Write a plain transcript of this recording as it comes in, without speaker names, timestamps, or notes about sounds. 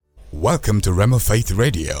Welcome to Rema Faith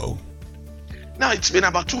Radio. Now, it's been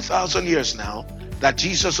about 2,000 years now that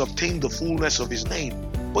Jesus obtained the fullness of his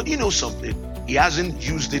name. But you know something? He hasn't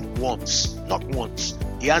used it once. Not once.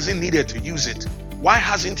 He hasn't needed to use it. Why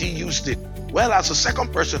hasn't he used it? Well, as the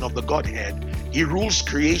second person of the Godhead, he rules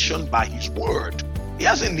creation by his word. He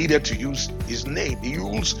hasn't needed to use his name. He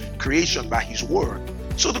rules creation by his word.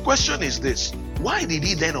 So the question is this: why did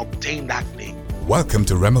he then obtain that name? Welcome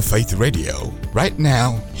to Rema Faith Radio. Right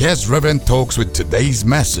now, here's Reverend Talks with today's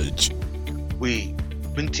message. We've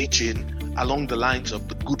been teaching along the lines of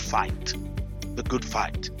the good fight. The good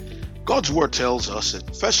fight. God's word tells us in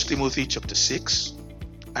 1 Timothy chapter 6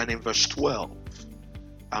 and in verse 12.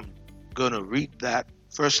 I'm going to read that.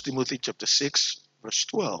 1 Timothy chapter 6 verse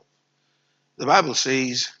 12. The Bible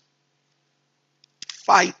says,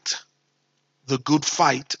 fight the good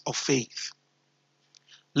fight of faith.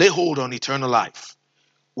 Lay hold on eternal life,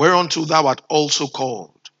 whereunto thou art also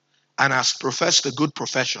called, and hast professed a good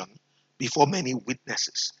profession before many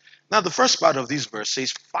witnesses. Now, the first part of this verse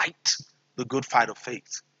says, fight the good fight of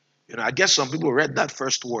faith. I guess some people read that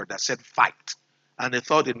first word that said fight, and they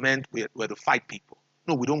thought it meant we're to fight people.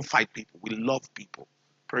 No, we don't fight people. We love people.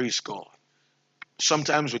 Praise God.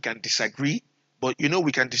 Sometimes we can disagree, but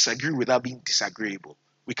we can disagree without being disagreeable.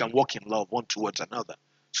 We can walk in love one towards another.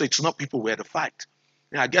 So it's not people we're to fight.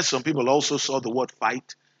 Now, I guess some people also saw the word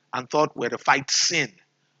fight and thought we're to fight sin.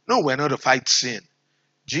 No, we're not to fight sin.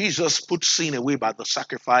 Jesus put sin away by the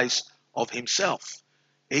sacrifice of himself.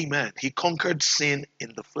 Amen. He conquered sin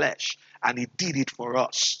in the flesh, and he did it for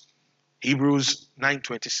us. Hebrews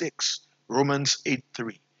 9:26, Romans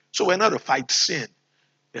 8:3. So we're not to fight sin.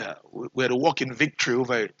 We're to walk in victory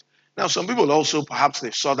over it. Now, some people also, perhaps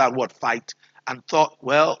they saw that word fight and thought,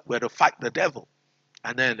 well, we're to fight the devil.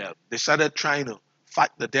 And then they started trying to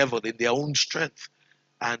fight the devil in their own strength.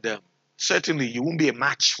 And certainly you won't be a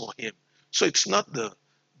match for him. So it's not the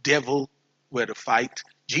devil we're to fight.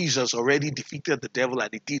 Jesus already defeated the devil and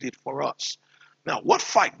he did it for us. Now, what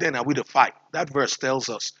fight then are we to fight? That verse tells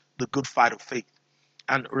us the good fight of faith.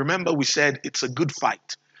 And remember, we said it's a good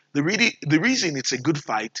fight. The reason it's a good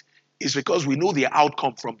fight is because we know the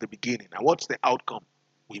outcome from the beginning. And what's the outcome?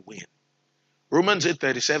 We win. Romans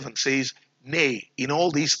 8:37 says, nay, in all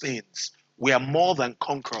these things, we are more than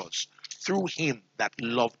conquerors through him that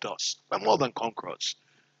loved us. We're more than conquerors.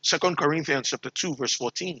 2 Corinthians chapter 2, verse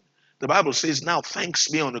 14. The Bible says, now thanks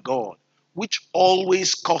be unto God, which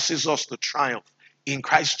always causes us to triumph in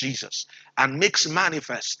Christ Jesus and makes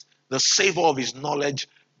manifest the savor of his knowledge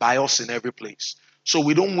by us in every place. So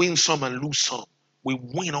we don't win some and lose some. We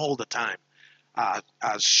win all the time.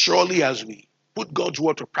 As surely as we put God's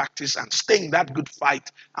word to practice and stay in that good fight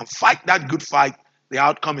and fight that good fight, the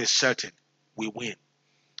outcome is certain. We win.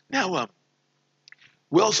 Now,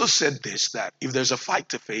 we also said this, that if there's a fight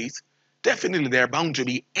to faith, definitely there are bound to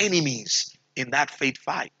be enemies in that faith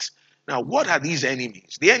fight. Now, what are these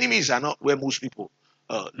enemies? The enemies are not where most people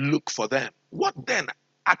look for them. What then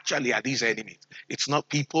actually are these enemies? It's not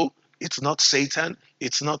people. It's not Satan.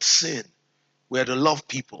 It's not sin. We're to love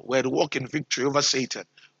people. We're to walk in victory over Satan.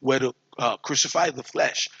 We're to crucify the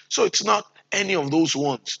flesh. So it's not any of those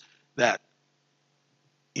ones that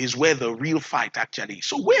is where the real fight actually is.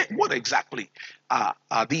 So what exactly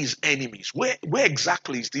are these enemies? Where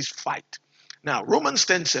exactly is this fight? Now, Romans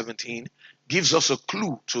 10:17 gives us a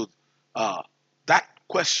clue to that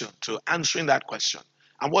question, to answering that question.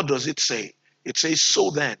 And what does it say? It says,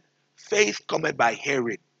 so then, faith cometh by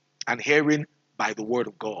hearing, and hearing by the word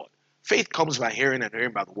of God. Faith comes by hearing, and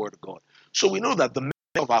hearing by the word of God. So we know that the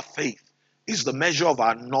measure of our faith is the measure of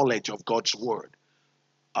our knowledge of God's word.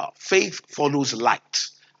 Faith follows light.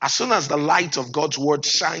 As soon as the light of God's word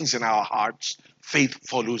shines in our hearts, faith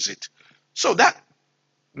follows it. So that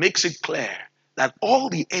makes it clear that all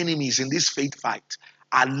the enemies in this faith fight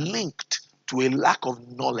are linked to a lack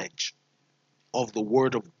of knowledge of the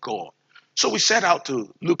word of God. So we set out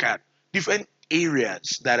to look at different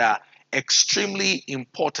areas that are extremely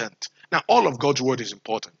important. Now, all of God's word is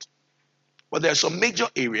important, but there are some major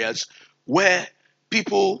areas where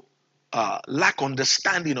people lack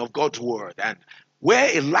understanding of God's word, and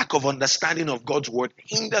where a lack of understanding of God's word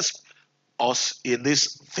hinders us in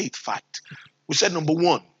this faith fight. We said number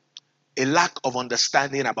one, a lack of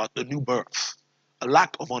understanding about the new birth. A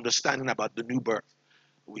lack of understanding about the new birth.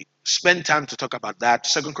 We spend time to talk about that.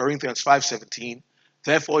 2 Corinthians 5:17.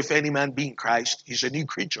 Therefore, if any man be in Christ, he's a new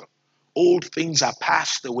creature. Old things are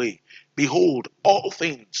passed away. Behold, all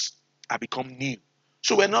things are become new.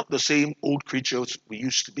 So we're not the same old creatures we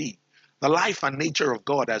used to be. The life and nature of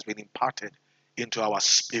God has been imparted into our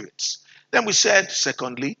spirits. Then we said,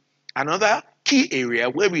 secondly, another key area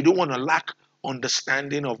where we don't want to lack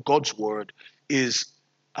understanding of God's word is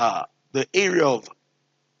the area of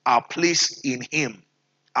our place in Him.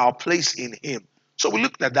 Our place in Him. So we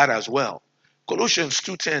looked at that as well. Colossians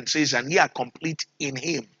 2:10 says, and ye are complete in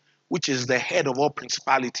Him, which is the head of all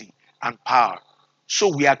principality and power.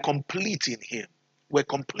 So we are complete in Him. We're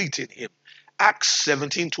complete in Him. Acts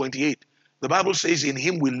 17:28, the Bible says, in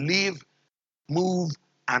Him we live, move,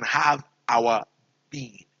 and have our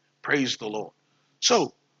being. Praise the Lord.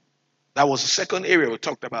 So that was the second area we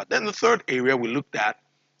talked about. Then the third area we looked at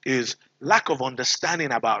is lack of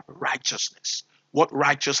understanding about righteousness, what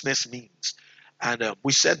righteousness means. And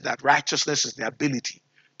we said that righteousness is the ability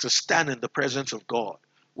to stand in the presence of God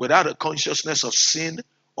without a consciousness of sin,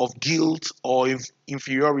 of guilt, or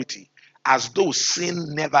inferiority, as though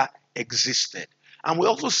sin never existed. And we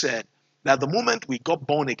also said that the moment we got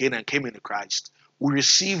born again and came into Christ, we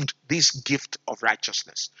received this gift of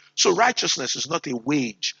righteousness. So righteousness is not a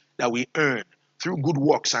wage that we earn through good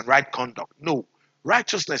works and right conduct. No,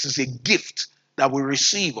 righteousness is a gift that we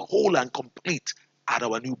receive whole and complete at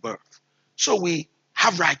our new birth. So we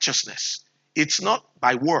have righteousness. It's not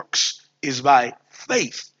by works, it's by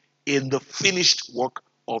faith in the finished work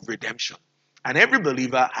of redemption. And every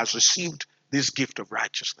believer has received this gift of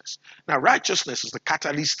righteousness. Now, righteousness is the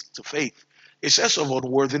catalyst to faith. A sense of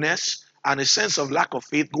unworthiness and a sense of lack of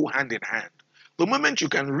faith go hand in hand. The moment you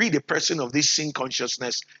can rid a person of this sin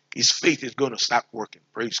consciousness, his faith is going to start working.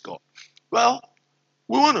 Praise God. Well,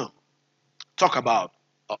 we want to talk about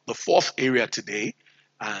the fourth area today,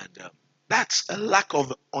 and that's a lack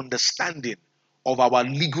of understanding of our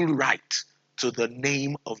legal right to the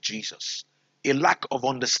name of Jesus. A lack of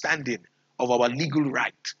understanding of our legal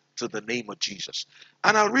right to the name of Jesus.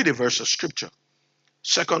 And I'll read a verse of scripture.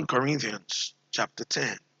 2 Corinthians chapter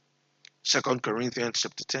 10. 2 Corinthians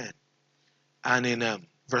chapter 10. And in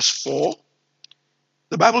verse 4,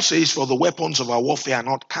 the Bible says, for the weapons of our warfare are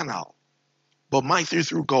not carnal, but mighty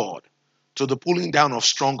through God to the pulling down of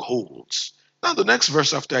strongholds. Now the next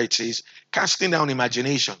verse after it says, casting down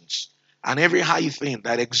imaginations and every high thing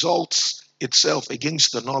that exalts itself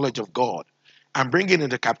against the knowledge of God, and bringing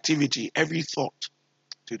into captivity every thought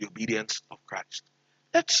to the obedience of Christ.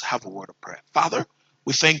 Let's have a word of prayer. Father,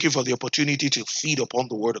 we thank you for the opportunity to feed upon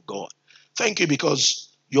the word of God. Thank you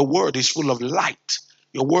because your word is full of light.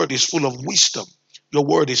 Your word is full of wisdom. Your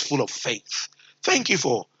word is full of faith. Thank you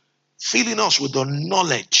for filling us with the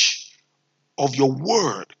knowledge of your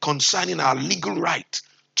word concerning our legal right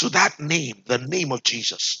to that name, the name of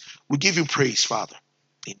Jesus. We give you praise, Father,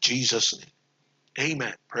 in Jesus' name.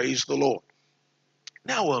 Amen. Praise the Lord.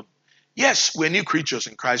 Now, yes, we're new creatures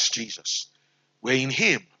in Christ Jesus. We're in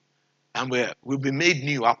Him, and we've been made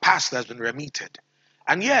new. Our past has been remitted.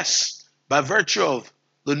 And yes, by virtue of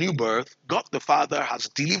the new birth, God the Father has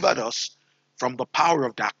delivered us from the power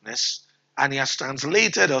of darkness, and He has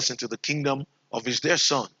translated us into the kingdom of His dear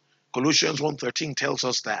Son. Colossians 1:13 tells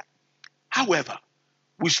us that. However,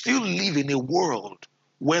 we still live in a world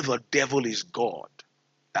where the devil is God.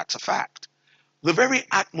 That's a fact. The very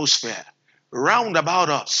atmosphere round about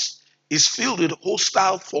us is filled with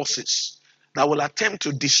hostile forces that will attempt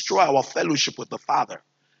to destroy our fellowship with the Father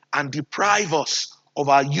and deprive us of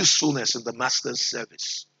our usefulness in the Master's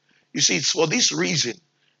service. You see, it's for this reason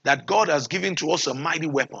that God has given to us a mighty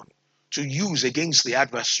weapon to use against the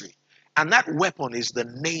adversary. And that weapon is the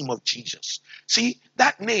name of Jesus. See,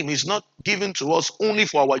 that name is not given to us only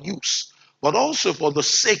for our use, but also for the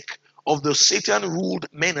sake of the Satan-ruled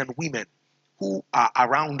men and women who are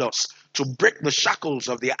around us, to break the shackles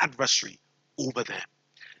of the adversary over them.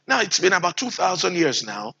 Now, it's been about 2,000 years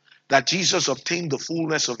now that Jesus obtained the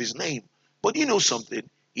fullness of his name. But you know something?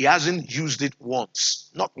 He hasn't used it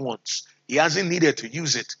once. Not once. He hasn't needed to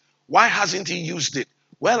use it. Why hasn't he used it?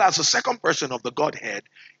 Well, as the second person of the Godhead,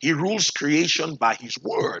 he rules creation by his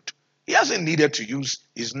word. He hasn't needed to use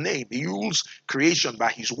his name. He rules creation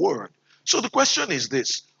by his word. So the question is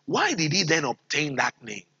this: why did he then obtain that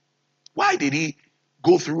name? Why did he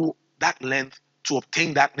go through that length to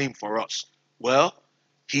obtain that name for us? Well,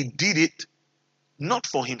 he did it not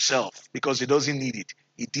for himself because he doesn't need it.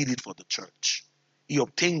 He did it for the church. He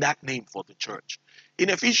obtained that name for the church. In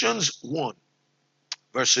Ephesians 1,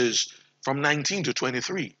 verses from 19 to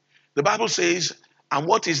 23, the Bible says, and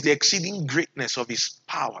what is the exceeding greatness of his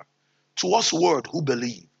power to us word who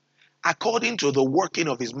believe, according to the working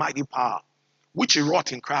of his mighty power, which he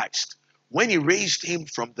wrought in Christ, when he raised him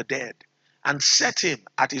from the dead and set him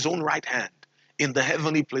at his own right hand in the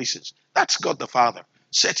heavenly places. That's God the Father,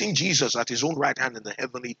 setting Jesus at his own right hand in the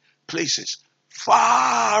heavenly places,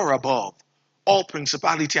 far above all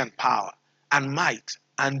principality and power and might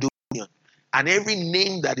and dominion and every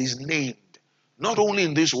name that is named, not only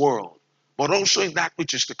in this world, but also in that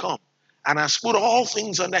which is to come, and has put all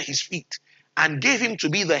things under his feet, and gave him to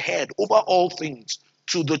be the head over all things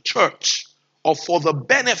to the church, or for the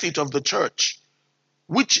benefit of the church,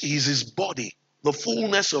 which is his body, the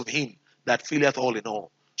fullness of him that filleth all in all.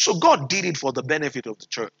 So God did it for the benefit of the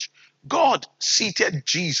church. God seated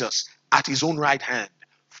Jesus at his own right hand,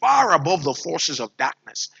 far above the forces of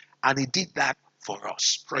darkness, and he did that for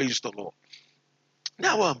us. Praise the Lord.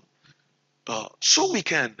 Now, so we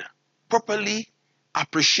can properly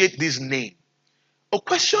appreciate this name, a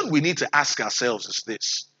question we need to ask ourselves is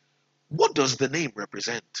this: what does the name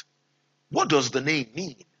represent? What does the name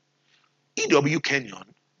mean? E.W.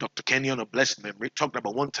 Kenyon, Dr. Kenyon of blessed memory, talked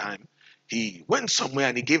about one time he went somewhere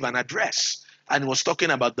and he gave an address and he was talking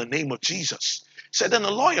about the name of Jesus. Said then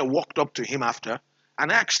a lawyer walked up to him after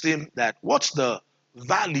and asked him that what's the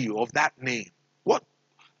value of that name? What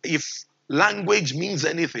if language means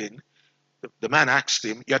anything? The man asked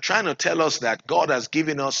him, you're trying to tell us that God has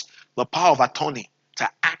given us the power of attorney to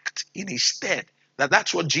act in his stead,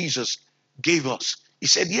 that's what Jesus gave us? He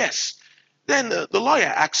said, yes. Then the lawyer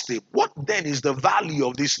asked him, what then is the value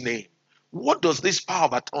of this name? What does this power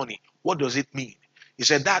of attorney, what does it mean? He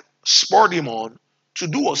said that spurred him on to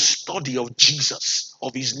do a study of Jesus,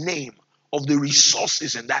 of his name, of the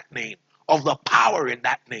resources in that name, of the power in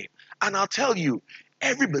that name. And I'll tell you,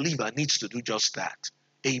 every believer needs to do just that.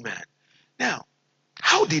 Amen. Now,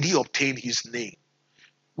 how did he obtain his name?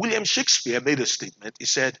 William Shakespeare made a statement. He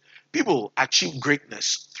said, people achieve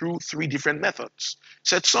greatness through three different methods. He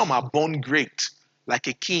said some are born great, like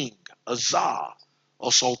a king, a czar,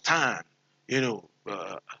 a sultan, an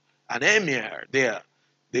emir. They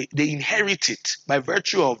inherit it by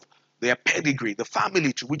virtue of their pedigree, the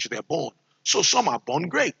family to which they're born. So some are born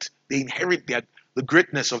great. They inherit the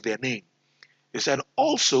greatness of their name. He said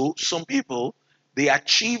also some people, they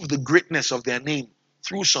achieve the greatness of their name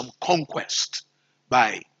through some conquest,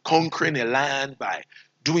 by conquering a land, by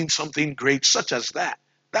doing something great such as that.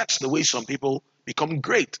 That's the way some people become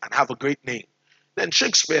great and have a great name. Then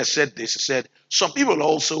Shakespeare said this. He said, some people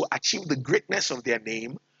also achieve the greatness of their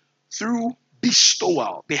name through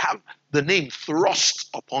bestowal. They have the name thrust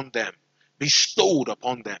upon them, bestowed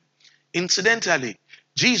upon them. Incidentally,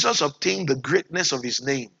 Jesus obtained the greatness of his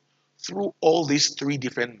name through all these three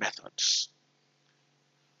different methods.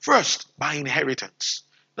 First, by inheritance.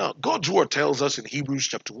 Now, God's word tells us in Hebrews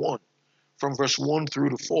chapter 1, from verse 1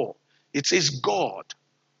 through to 4, it says, God,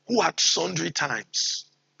 who at sundry times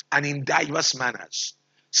and in diverse manners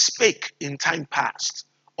spake in time past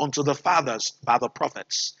unto the fathers by the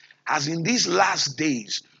prophets, has in these last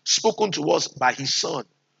days spoken to us by his Son,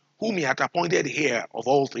 whom he hath appointed heir of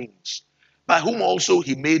all things, by whom also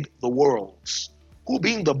he made the worlds, who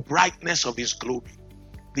being the brightness of his glory,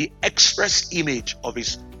 the express image of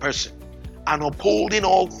his person, and upholding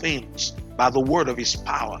all things by the word of his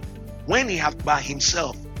power, when he hath by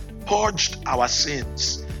himself purged our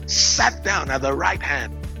sins, sat down at the right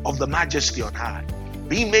hand of the majesty on high,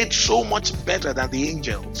 being made so much better than the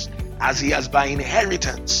angels, as he has by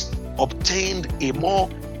inheritance obtained a more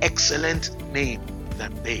excellent name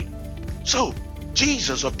than they. So,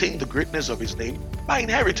 Jesus obtained the greatness of his name by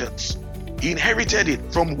inheritance. He inherited it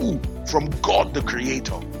from who? From God the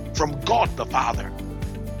Creator, from God the Father.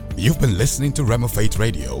 You've been listening to Rhema Faith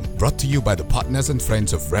Radio, brought to you by the partners and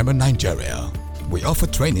friends of Rhema Nigeria. We offer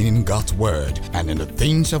training in God's Word and in the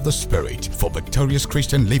things of the Spirit for victorious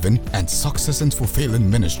Christian living and success and fulfilling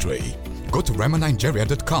ministry. Go to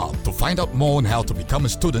RhemaNigeria.com to find out more on how to become a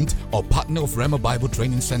student or partner of Rhema Bible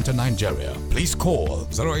Training Center Nigeria. Please call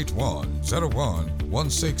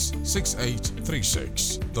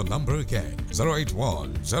 081-01-166836. The number again,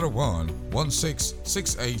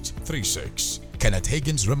 081-01-166836. Kenneth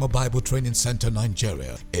Hagin's Rhema Bible Training Center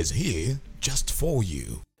Nigeria is here just for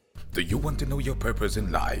you. Do you want to know your purpose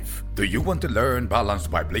in life? Do you want to learn balanced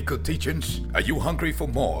biblical teachings? Are you hungry for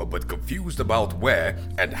more but confused about where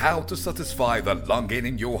and how to satisfy the longing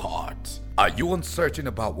in your heart? Are you uncertain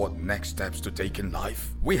about what next steps to take in life?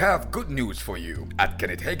 We have good news for you. At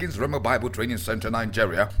Kenneth Hagin's Rhema Bible Training Center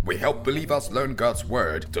Nigeria, we help believers learn God's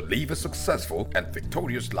Word to live a successful and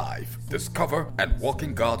victorious life, discover and walk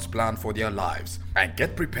in God's plan for their lives, and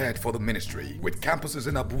get prepared for the ministry. With campuses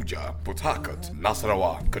in Abuja, Port Harcourt,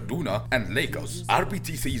 Nasarawa, Kaduna, and Lagos,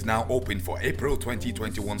 RBTC is now open for April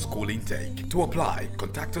 2021 school intake. To apply,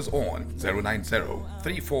 contact us on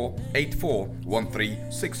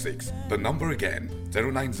 090-3484-1366. The number number again,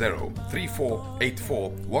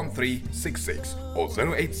 090-3484-1366 or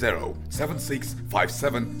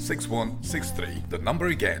 080-7657-6163. The number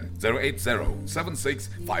again,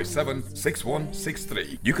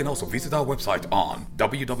 080-7657-6163. You can also visit our website on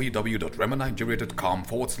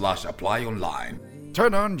www.remanigeria.com/apply online.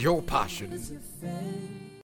 Turn on your passion.